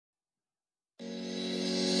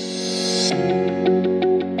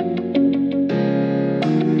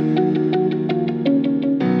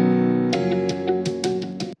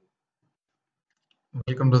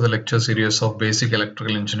lecture series of basic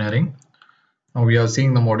electrical engineering. Now we are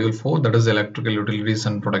seeing the module 4, that is electrical utilities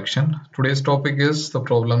and production. Today's topic is the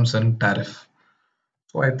problems in tariff.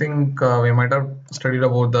 So I think we might have studied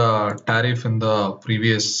about the tariff in the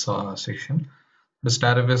previous section. This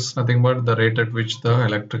tariff is nothing but the rate at which the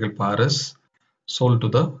electrical power is sold to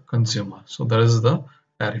the consumer. So that is the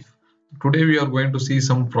tariff. Today we are going to see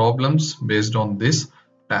some problems based on this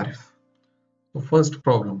tariff. So first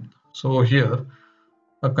problem. So here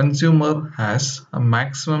a consumer has a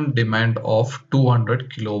maximum demand of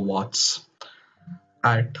 200 kilowatts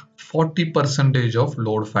at 40% of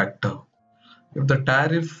load factor. If the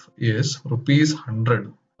tariff is rupees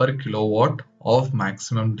 100 per kilowatt of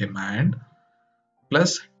maximum demand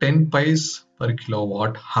plus 10 pice per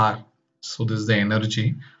kilowatt hour. So this is the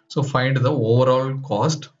energy. So find the overall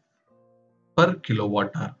cost per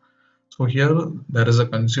kilowatt hour. So here there is a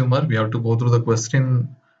consumer. We have to go through the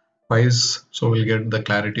question wise, so we'll get the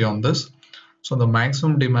clarity on this. So the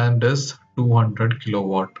maximum demand is 200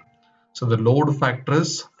 kilowatt. So the load factor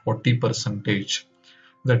is 40%.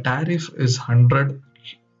 The tariff is 100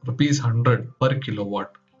 rupees 100 per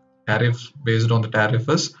kilowatt. Tariff based on the tariff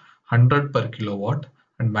is 100 per kilowatt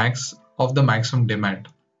and max of the maximum demand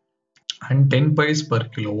and 10 pice per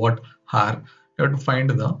kilowatt hour. You have to find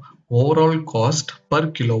the overall cost per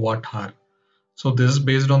kilowatt hour. So this is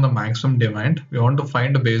based on the maximum demand. We want to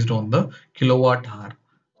find based on the kilowatt hour.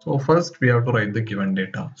 So first we have to write the given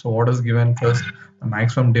data. So what is given first? The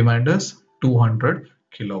maximum demand is 200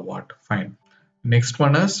 kilowatt. Fine. Next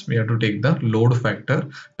one is we have to take the load factor,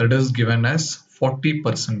 that is given as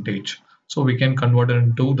 40%. So we can convert it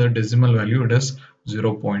into the decimal value. It is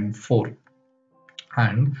 0.4.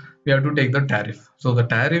 And we have to take the tariff. So the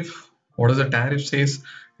tariff, what does the tariff says?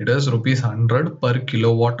 It is rupees 100 per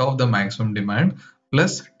kilowatt of the maximum demand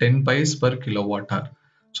plus 10 pice per kilowatt hour.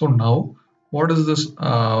 So now what is this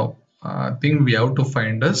thing we have to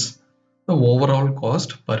find is the overall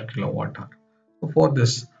cost per kilowatt hour. So for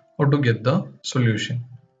this, how to get the solution?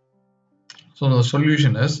 So the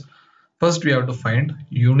solution is, first we have to find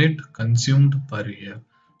unit consumed per year.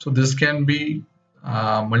 So this can be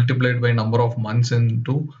multiplied by number of months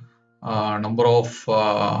into number of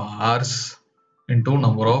hours into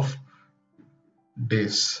number of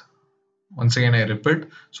days. Once again I repeat,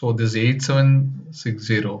 so this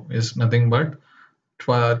 8760 is nothing but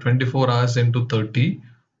 24 hours into 30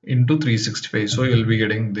 into 365. So you will be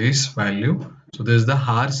getting this value. So this is the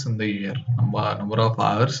hours in the year, number of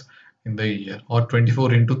hours in the year, or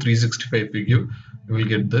 24 into 365 we give, you will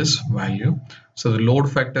get this value. So the load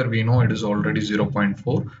factor we know it is already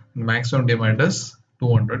 0.4. Maximum demand is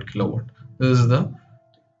 200 kilowatt. This is the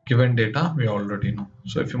given data we already know.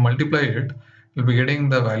 So if you multiply it, you'll be getting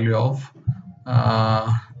the value of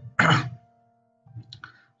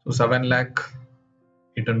so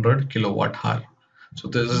 7,800,000 kilowatt hour. So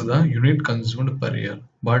this is the unit consumed per year.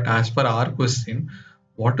 But as per our question,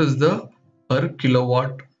 what is the per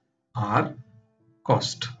kilowatt hour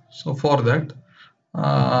cost? So for that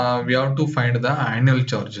we have to find the annual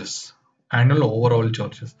charges, annual overall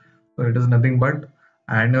charges. So it is nothing but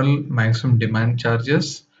annual maximum demand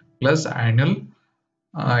charges plus annual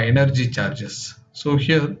energy charges. So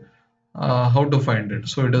here how to find it?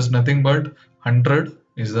 So it is nothing but 100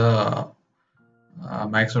 is the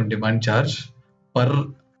maximum demand charge per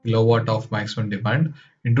kilowatt of maximum demand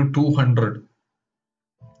into 200.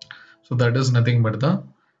 So that is nothing but the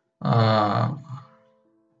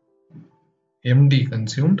MD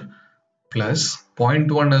consumed plus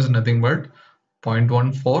 0.1 is nothing but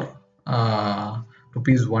 0.14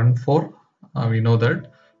 rupees 14. We know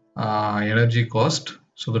that energy cost.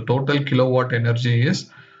 So the total kilowatt energy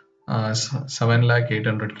is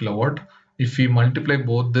 7,800,000 kilowatt. If we multiply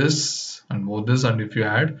both this and if you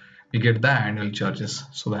add, we get the annual charges.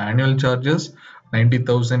 So the annual charges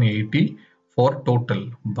 90,080 for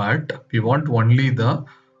total, but we want only the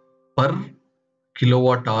per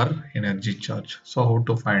kilowatt hour energy charge. So how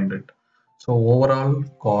to find it? So overall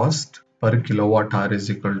cost per kilowatt hour is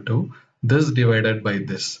equal to this divided by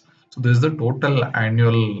this. So this is the total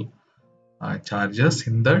annual charges.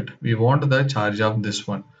 In that we want the charge of this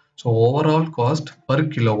one. So overall cost per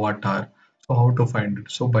kilowatt hour. So how to find it?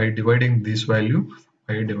 So by dividing this value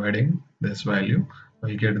by dividing this value,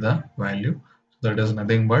 we'll get the value. So that is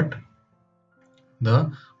nothing but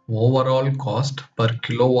the overall cost per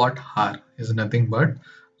kilowatt hour is nothing but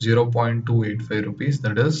 0.285 rupees,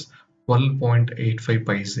 that is 12.85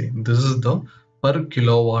 paise. This is the per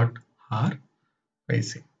kilowatt hour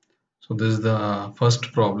paise. So this is the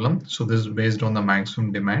first problem. So this is based on the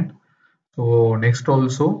maximum demand. So next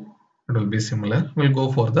also it will be similar. We'll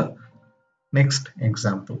go for the next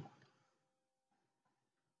example.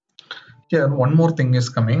 Here one more thing is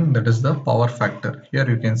coming, that is the power factor. Here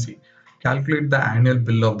you can see, calculate the annual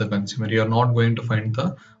bill of the consumer. You are not going to find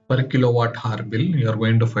the per kilowatt hour bill, you are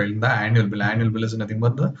going to find the annual bill. Annual bill is nothing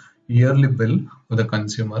but the yearly bill of the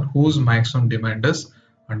consumer whose maximum demand is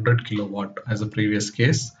 100 kilowatt as the previous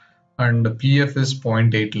case, and PF is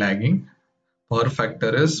 0.8 lagging, power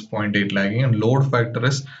factor is 0.8 lagging, and load factor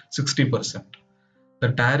is 60%.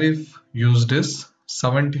 The tariff used is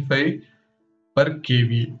 75 per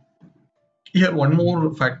kVA. Here one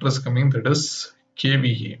more factor is coming, that is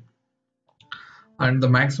kVA, and the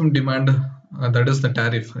maximum demand, that is the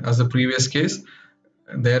tariff. As the previous case,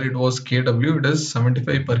 there it was kW, it is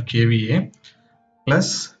 75 per kVA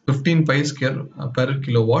plus 15 pice per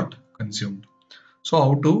kilowatt consumed. So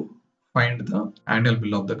how to find the annual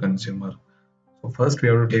bill of the consumer? So first we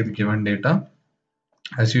have to take the given data.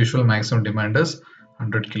 As usual, maximum demand is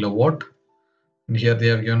 100 kilowatt, and here they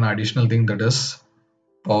have given an additional thing, that is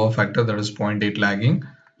power factor, that is 0.8 lagging.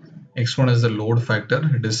 Next one is the load factor,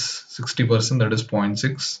 it is 60%, that is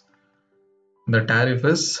 0.6. The tariff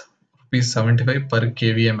is rupees 75 per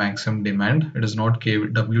kVA maximum demand. It is not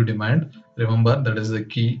kW demand. Remember, that is the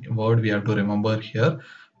key word we have to remember here.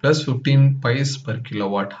 Plus 15 pice per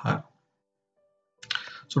kilowatt hour.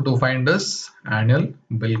 So to find this annual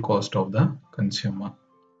bill cost of the consumer.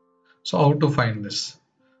 So how to find this?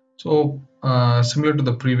 So similar to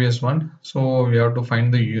the previous one, so we have to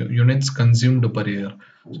find the units consumed per year.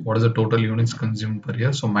 So what is the total units consumed per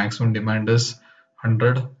year? So maximum demand is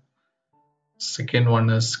 100. Second one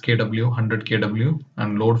is kW, 100 kW,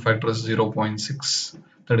 and load factor is 0.6,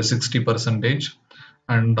 that is 60%,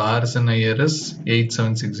 and hours in a year is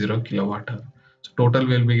 8760 kilowatt hour. So total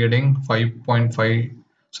we will be getting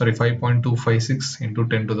 5.256 into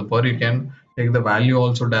 10 to the power. You can take the value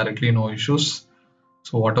also directly, no issues.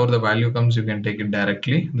 So whatever the value comes, you can take it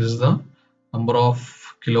directly. This is the number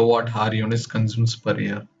of kilowatt hour units consumed per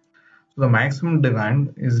year. So the maximum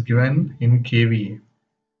demand is given in kVA,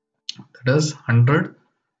 that is 100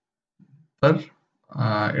 per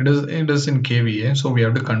it is in kVA, so we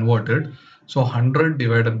have to convert it. So 100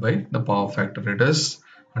 divided by the power factor, it is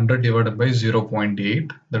 100 divided by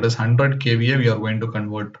 0.8, that is 100 kVA. We are going to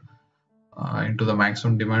convert into the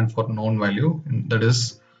maximum demand for known value, that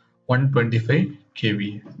is 125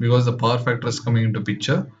 kVA, because the power factor is coming into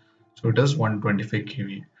picture, so it is 125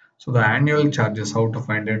 kVA. So the annual charges, how to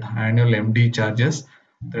find it? Annual MD charges,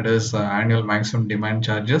 that is annual maximum demand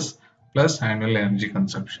charges plus annual energy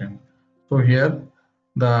consumption. So here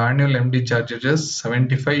the annual MD charges is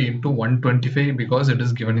 75 into 125, because it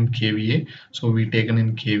is given in kVA, so we taken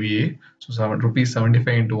in kVA. So rupees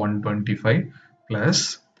 75 into 125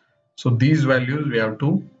 plus, so these values we have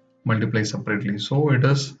to multiply separately. So it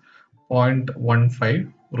is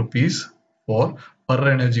 0.15 rupees for per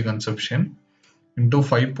energy consumption into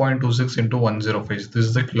 5.26 into 105. This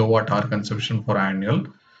is the kilowatt hour consumption for annual.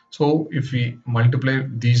 So if we multiply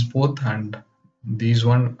these both and these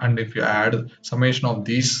one, and if you add summation of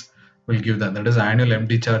these, will give that is annual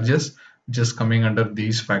MD charges, which is coming under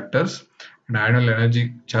these factors, and annual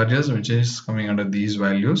energy charges, which is coming under these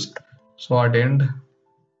values. So at the end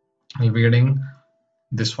we'll be getting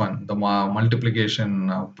this one, the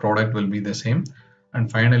multiplication product will be the same,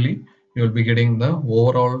 and finally you will be getting the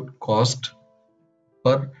overall cost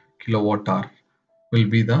per kilowatt hour will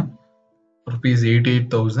be the rupees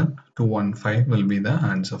 88,215 will be the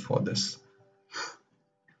answer for this.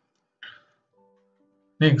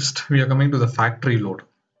 Next we are coming to the factory load.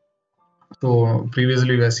 So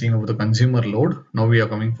previously we are seeing about the consumer load, now we are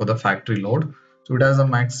coming for the factory load. So it has a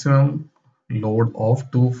maximum load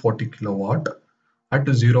of 240 kilowatt at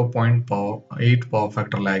 0.8 power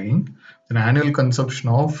factor lagging, an annual consumption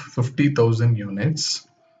of 50,000 units.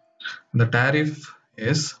 The tariff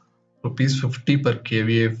is rupees 50 per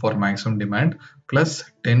kVA for maximum demand plus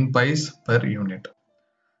 10 pice per unit.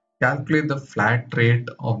 Calculate the flat rate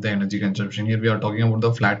of the energy consumption. Here we are talking about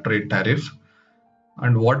the flat rate tariff,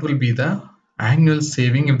 and what will be the annual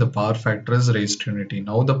saving if the power factor is raised to unity.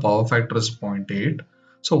 Now the power factor is 0.8,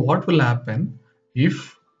 so what will happen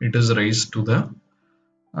if it is raised to the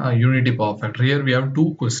unity power factor? Here we have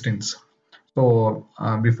two questions. So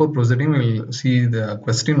before proceeding, we'll see the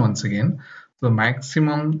question once again. The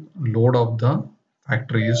maximum load of the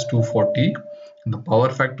factory is 240 and the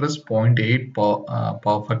power factor is 0.8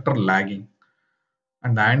 power factor lagging,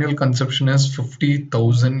 and the annual consumption is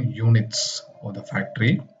 50,000 units of the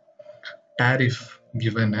factory. Tariff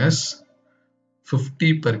given is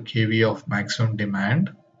 50 per kVA of maximum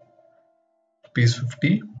demand, rupees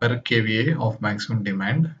 50 per kVA of maximum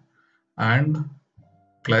demand, and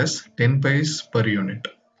plus 10 pice per unit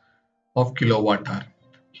of kilowatt hour.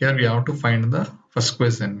 Here we have to find the first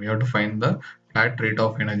question, we have to find the flat rate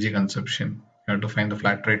of energy consumption. We have to find the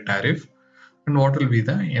flat rate tariff, and what will be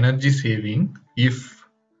the energy saving if,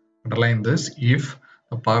 underline this, if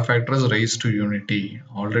the power factor is raised to unity.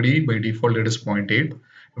 Already by default it is 0.8.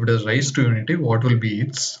 If it is raised to unity, what will be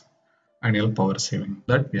its annual power saving?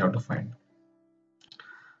 That we have to find.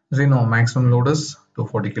 As you know, maximum load is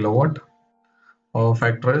 240 kilowatt. Power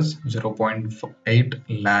factor is 0.8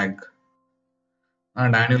 lag,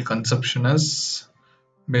 and annual consumption is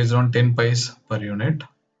based on 10 pies per unit,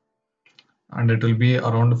 and it will be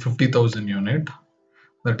around 50,000 unit.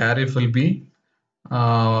 The tariff will be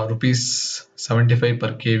rupees 75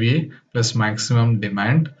 per kVA plus maximum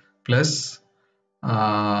demand plus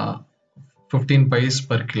 15 pies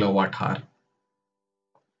per kilowatt hour.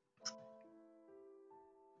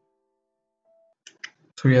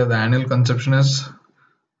 So here the annual consumption is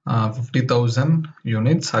 50,000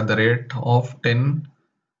 units at the rate of 10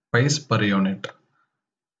 pies per unit,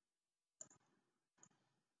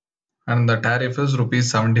 and the tariff is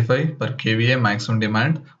rupees 75 per kVA maximum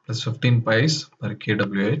demand plus 15 pies per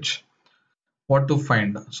kWh. What to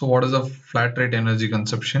find? So what is the flat rate energy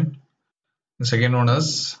consumption? The second one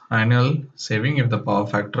is annual saving if the power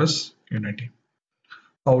factor is unity.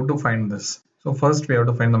 How to find this? So first we have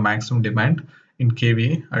to find the maximum demand in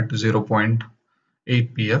kVA at 0.8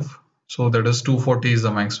 pf. So that is 240 is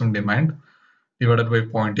the maximum demand, divided by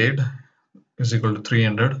 0.8 is equal to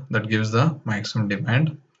 300. That gives the maximum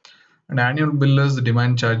demand. And annual bill is the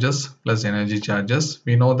demand charges plus energy charges.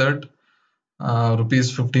 We know that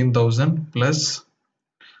rupees 15,000 plus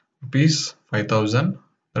rupees 5,000,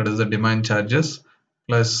 that is the demand charges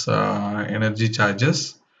plus energy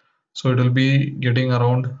charges. So it will be getting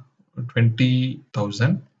around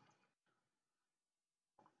 20,000.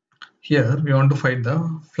 Here we want to find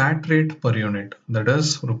the flat rate per unit, that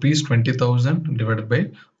is rupees 20,000 divided by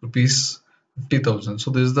rupees 50,000. So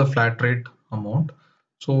this is the flat rate amount.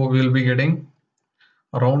 So we will be getting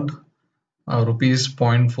around rupees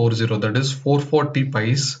 0.40, that is 440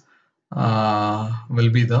 pies will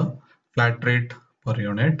be the flat rate per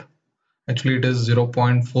unit. Actually it is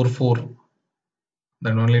 0.44,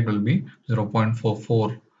 then only it will be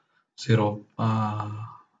 0.440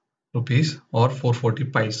 rupees or 440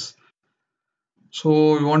 pies.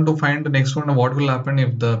 So we want to find the next one, what will happen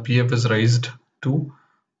if the PF is raised to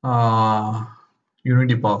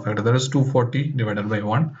unity power factor, that is 240 divided by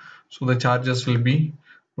 1. So the charges will be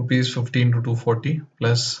rupees 15 to 240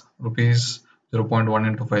 plus rupees 0.1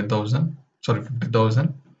 into 5,000, sorry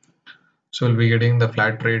 50,000. So we'll be getting the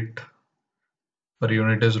flat rate per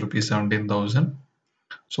unit is rupees 17,000.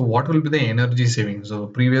 So what will be the energy savings? So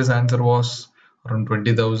previous answer was around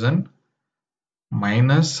 20,000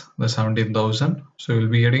 minus the 17,000. So we'll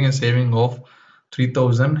be getting a saving of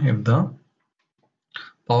 3,000 if the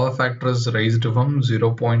power factor is raised from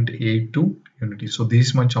 0.8 to unity. So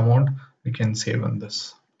this much amount we can save on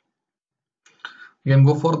this. We can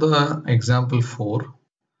go for the example 4.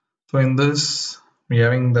 So in this we are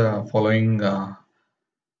having the following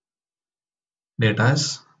data.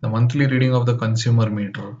 The monthly reading of the consumer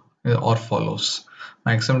meter or follows.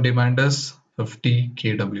 Maximum demand is 50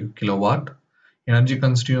 kW kilowatt. Energy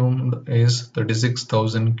consumed is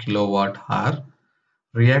 36,000 kilowatt hour.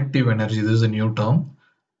 Reactive energy, this is a new term,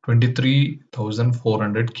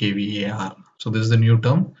 23,400 kVAR. So this is the new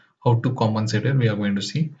term. How to compensate it we are going to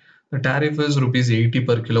see. The tariff is rupees 80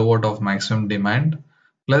 per kilowatt of maximum demand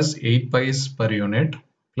plus 8 pies per unit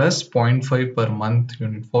plus 0.5 per month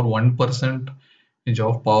unit for 1%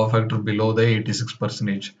 of power factor below the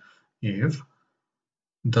 86%. If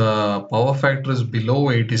the power factor is below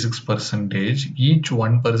 86%, each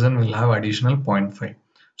 1% will have additional 0.5.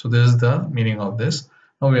 So this is the meaning of this.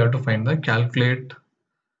 Now we have to find the calculate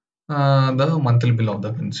the monthly bill of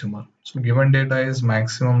the consumer. So given data is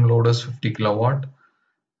maximum load is 50 kilowatt.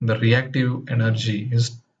 The reactive energy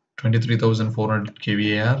is 23,400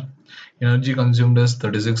 kVAR. Energy consumed is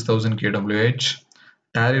 36,000 kWh.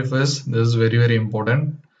 Tariff is, this is very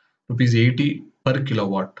important, rupees 80 per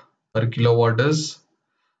kilowatt. Per kilowatt is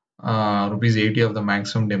rupees 80 of the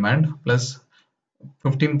maximum demand plus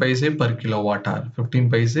 15 paise per kilowatt hour. 15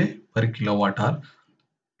 paise per kilowatt hour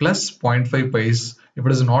plus 0.5 pies. If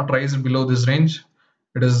it is not raised below this range,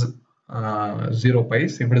 it is 0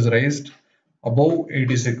 pies. If it is raised above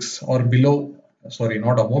 86 or below, sorry,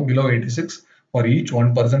 not above, below 86, for each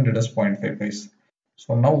 1% it is 0.5 pies.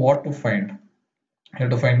 So now what to find? You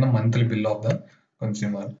have to find the monthly bill of the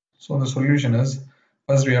consumer. So the solution is,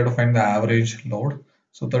 first we have to find the average load.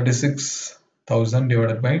 So 36,000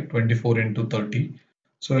 divided by 24 into 30.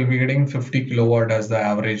 So we'll be getting 50 kilowatt as the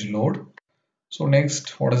average load. So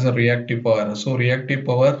next, what is the reactive power? So reactive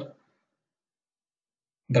power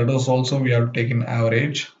That is also we have taken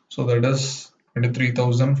average. So that is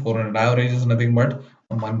 23,400. Average is nothing but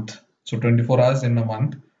a month. So 24 hours in a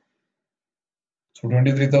month. So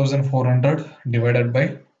 23,400 divided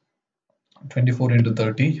by 24 into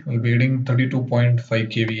 30 will be getting 32.5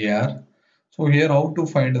 kVAR. So here how to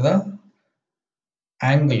find the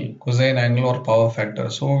angle, cosine angle or power factor.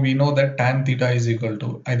 So we know that tan theta is equal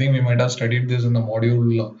to, I think we might have studied this in the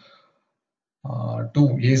module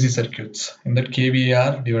 2 AC circuits. In that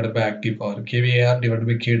kVAR divided by active power. kVAR divided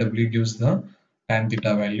by kW gives the tan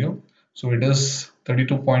theta value. So it is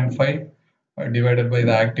 32.5 divided by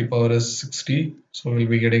the active power is 60. So we'll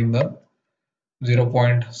be getting the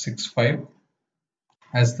 0.65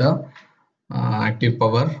 as the active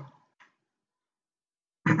power.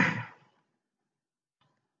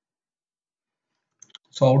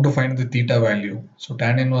 So how to find the theta value? So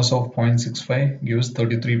tan inverse of 0.65 gives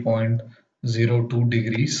 33.02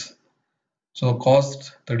 degrees. So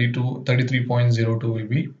cost 33.02 will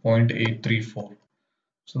be 0.834.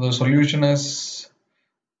 So the solution is,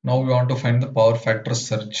 now we want to find the power factor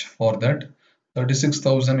surge. For that,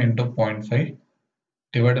 36,000 into 0.5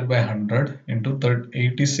 divided by 100 into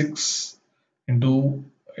 86 into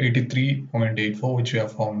 83.84, which we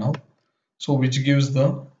have found now. So which gives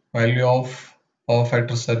the value of power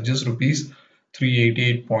factor surge is rupees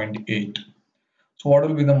 388.8. So what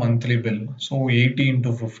will be the monthly bill? So 80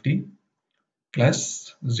 into 50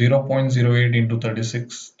 plus 0.08 into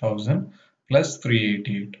 36,000 plus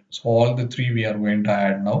 388. So all the three we are going to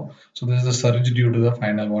add now. So this is the surge due to the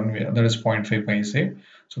final one, that is 0.5 paise.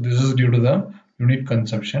 So this is due to the unit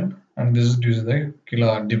consumption, and this is due to the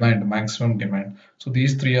kilo demand, maximum demand. So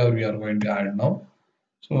these three are we are going to add now.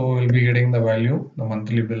 So we'll be getting the value. The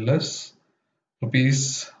monthly bill is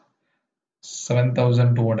rupees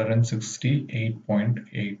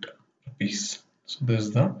 7,268.8 rupees. So this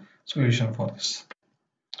is the solution for this.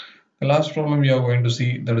 The last problem we are going to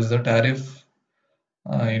see, that is the tariff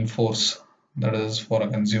in force, that is for a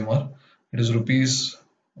consumer. It is rupees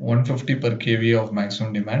 150 per kVA of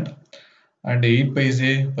maximum demand and 8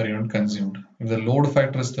 paise per unit consumed. If the load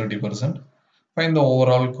factor is 30%, find the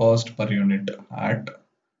overall cost per unit at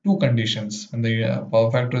two conditions. When the power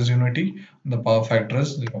factor is unity and the power factor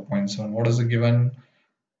is 0.7. What is the given?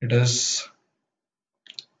 It is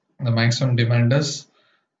the maximum demand is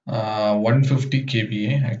 150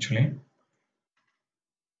 kVA actually.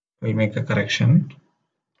 We'll make a correction.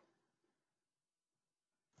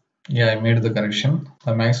 Yeah, I made the correction.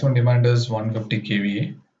 The maximum demand is 150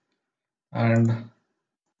 kVA and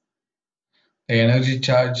the energy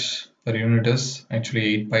charge per unit is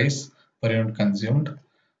actually 8 paise per unit consumed.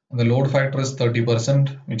 And the load factor is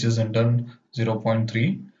 30%, which is in turn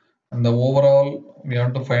 0.3. And the overall, we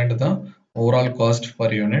have to find the overall cost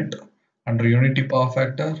per unit under unity power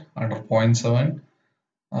factor, under 0.7,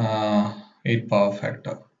 8 power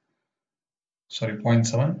factor. Sorry,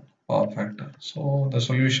 0.7 power factor. So the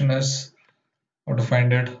solution is how to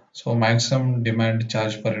find it. So maximum demand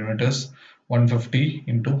charge per unit is 150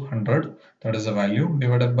 into 100, that is the value,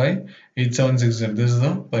 divided by 8760. This is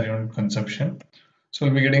the per unit consumption. So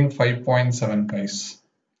we'll be getting 5.7 paise.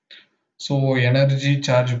 So energy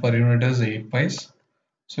charge per unit is 8 paise.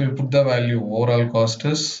 So you put the value, overall cost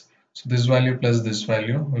is, so this value plus this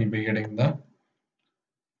value will be getting the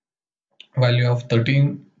value of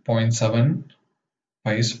 13.7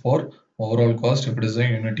 paise for overall cost if it is a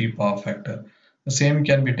unity power factor. The same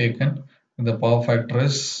can be taken if the power factor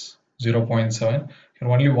is 0.7. Here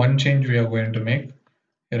only one change we are going to make.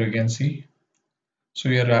 Here you can see. So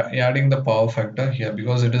we are adding the power factor here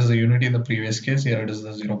because it is the unity in the previous case. Here it is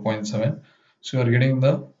the 0.7. So you are getting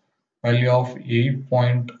the value of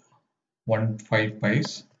 8.15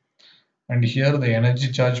 paise. And here the energy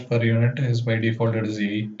charge per unit is by default it is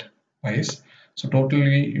 8 paise. So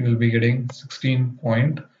totally you will be getting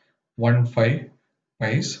 16.15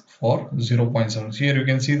 paise for 0.7. So here you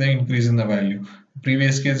can see the increase in the value.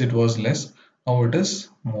 Previous case it was less, now it is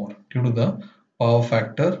more due to the power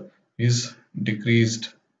factor is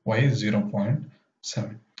decreased by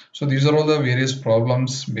 0.7. So these are all the various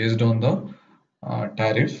problems based on the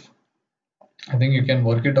tariff. I think you can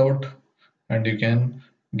work it out and you can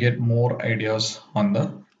get more ideas on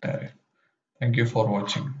the tariff. Thank you for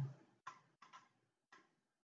watching.